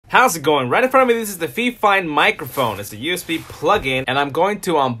How's it going? Right in front of me, this is the FiFine microphone. It's a USB plug-in, and I'm going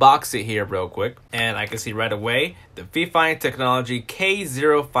to unbox it here real quick. And I can see right away the FiFine Technology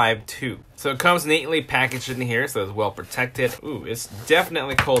K052. So it comes neatly packaged in here, so it's well protected. Ooh, it's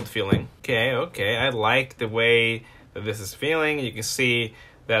definitely cold feeling. Okay, I like the way that this is feeling. You can see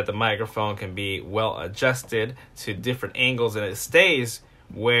that the microphone can be well adjusted to different angles, and it stays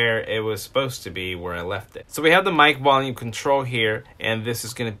where it was supposed to be where I left it. So we have the mic volume control here, and this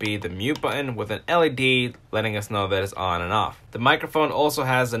is going to be the mute button with an LED letting us know that it's on and off. The microphone also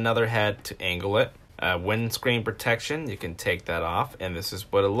has another head to angle it. Windscreen protection, you can take that off, and this is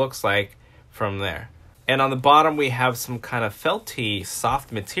what it looks like from there. And on the bottom we have some kind of felty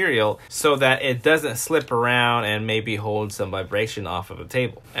soft material so that it doesn't slip around and maybe hold some vibration off of the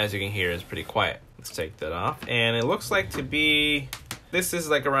table. As you can hear, it's pretty quiet. Let's take that off, and it looks like to be, this is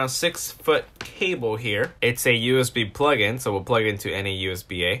like around 6-foot cable here. It's a USB plug-in, so we'll plug it into any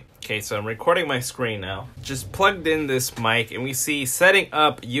USB-A. Okay, so I'm recording my screen now. Just plugged in this mic, and we see setting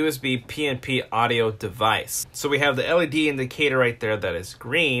up USB PNP audio device. So we have the LED indicator right there that is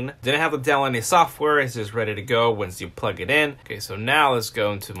green. Didn't have to download any software, it's just ready to go once you plug it in. Okay, so now let's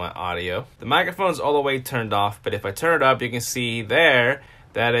go into my audio. The microphone's all the way turned off, but if I turn it up, you can see there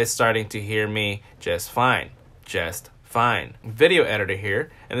that it's starting to hear me just fine. Fine. Video editor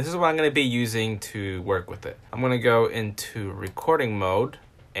here, and this is what I'm going to be using to work with it. I'm going to go into recording mode,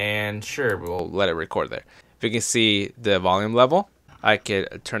 and sure, we'll let it record there. If you can see the volume level, I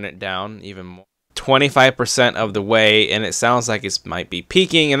could turn it down even more. 25% of the way, and it sounds like it might be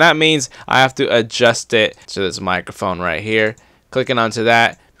peaking, and that means I have to adjust it to this microphone right here. Clicking onto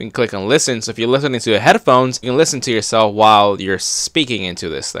that, you can click on listen. So if you're listening to headphones, you can listen to yourself while you're speaking into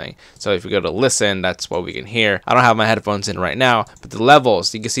this thing. So if you go to listen, that's what we can hear. I don't have my headphones in right now, but the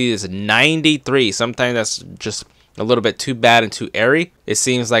levels, you can see is 93. Sometimes that's just a little bit too bad and too airy. It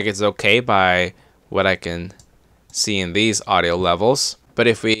seems like it's okay by what I can see in these audio levels. But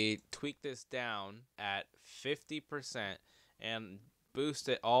if we tweak this down at 50% and boost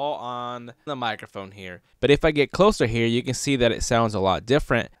it all on the microphone here. But if I get closer here, you can see that it sounds a lot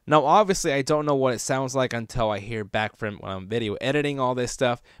different. Now, obviously, I don't know what it sounds like until I hear back from when I'm video editing all this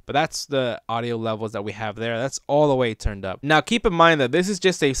stuff, but that's the audio levels that we have there. That's all the way turned up. Now, keep in mind that this is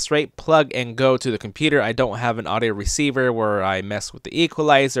just a straight plug and go to the computer. I don't have an audio receiver where I mess with the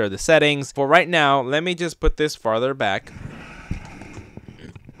equalizer or the settings. For right now, let me just put this farther back.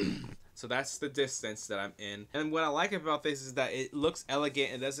 So that's the distance that I'm in. And what I like about this is that it looks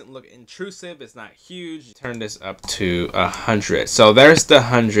elegant. It doesn't look intrusive. It's not huge. Turn this up to 100. So there's the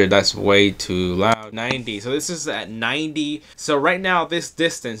 100. That's way too loud. 90. So this is at 90. So right now, this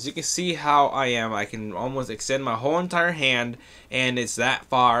distance, you can see how I am. I can almost extend my whole entire hand, and it's that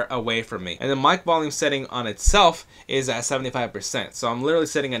far away from me. And the mic volume setting on itself is at 75%. So I'm literally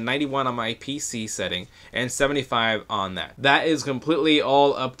setting at 91 on my PC setting and 75 on that. That is completely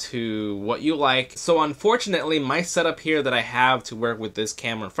all up to what you like. So unfortunately, my setup here that I have to work with this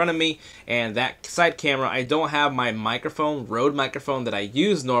camera in front of me and that side camera, I don't have my microphone, Rode microphone that I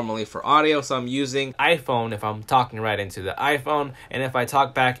use normally for audio. So I'm using iPhone if I'm talking right into the iPhone, and if I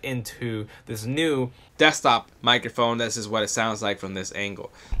talk back into this new desktop microphone, this is what it sounds like from this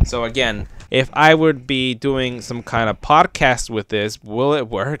angle. So again, if I would be doing some kind of podcast with this, will it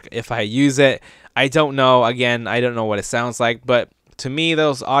work if I use it? I don't know. Again, I don't know what it sounds like, but to me,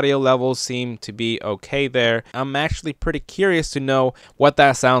 those audio levels seem to be okay there. I'm actually pretty curious to know what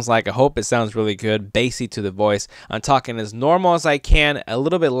that sounds like. I hope it sounds really good, bassy to the voice. I'm talking as normal as I can, a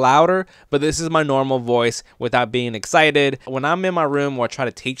little bit louder, but this is my normal voice without being excited. When I'm in my room or I try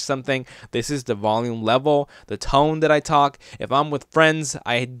to teach something, this is the volume level, the tone that I talk. If I'm with friends,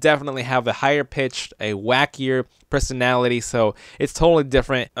 I definitely have a higher pitched, a wackier personality, so it's totally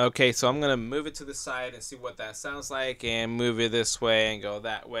different. Okay, so I'm gonna move it to the side and see what that sounds like, and move it this way and go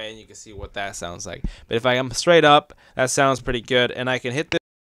that way, and you can see what that sounds like. But if I am straight up, that sounds pretty good, and I can hit this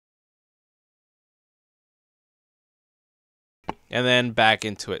and then back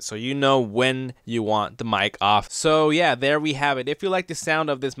into it, so you know when you want the mic off. So yeah, there we have it. If you like the sound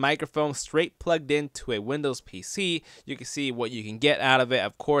of this microphone straight plugged into a Windows PC, you can see what you can get out of it.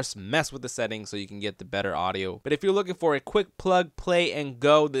 Of course, mess with the settings so you can get the better audio. But if you're looking for a quick plug, play, and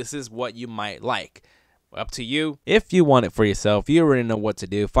go, this is what you might like. Up to you. If you want it for yourself, you already know what to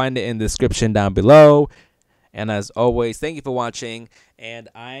do. Find it in the description down below. And as always, thank you for watching, and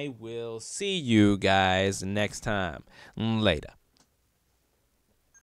I will see you guys next time. Later.